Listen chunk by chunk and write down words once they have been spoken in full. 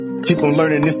Keep on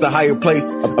learning, it's a higher place.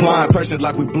 Applying pressure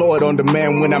like we blow it on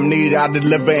demand. When I'm needed, I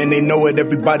deliver and they know it.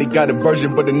 Everybody got a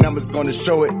version, but the numbers gonna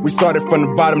show it. We started from the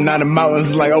bottom, now the mountains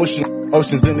is like ocean.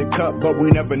 Oceans in the cup, but we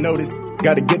never noticed.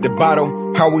 Gotta get the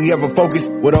bottle. How we ever focus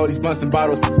with all these blunts and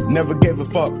bottles? Never gave a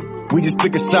fuck. We just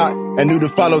took a shot and knew to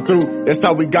follow through. That's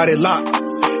how we got it locked.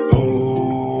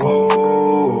 Oh,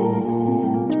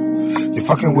 you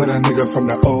fucking with a nigga from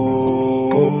the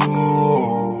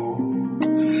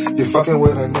you fucking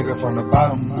with a nigga from the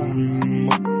bottom.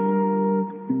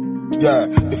 Yeah,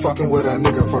 you fucking with a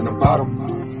nigga from the bottom.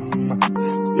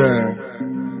 Yeah,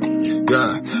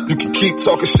 yeah. You can keep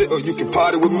talking shit or you can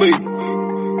party with me.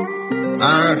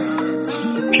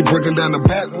 Alright, keep breaking down the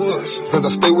backwoods, cause I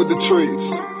stay with the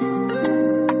trees.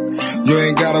 You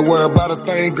ain't gotta worry about a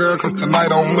thing, girl, cause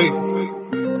tonight on me.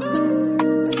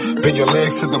 Bend your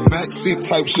legs to the back seat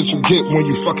type shit you get when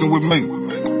you fucking with me.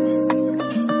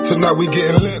 Tonight we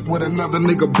getting lit with another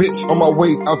nigga bitch. On my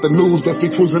way out the news, that's me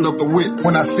cruising up the wit.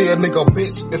 When I see a nigga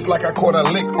bitch, it's like I caught a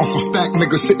lick on some stack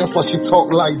nigga shit, that's why she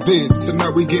talk like this.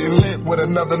 Tonight we getting lit with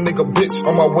another nigga bitch.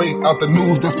 On my way out the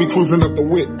news, that's me cruising up the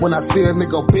wit. When I see a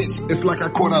nigga bitch, it's like I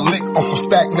caught a lick on some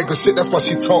stack nigga shit, that's why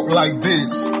she talk like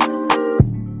this.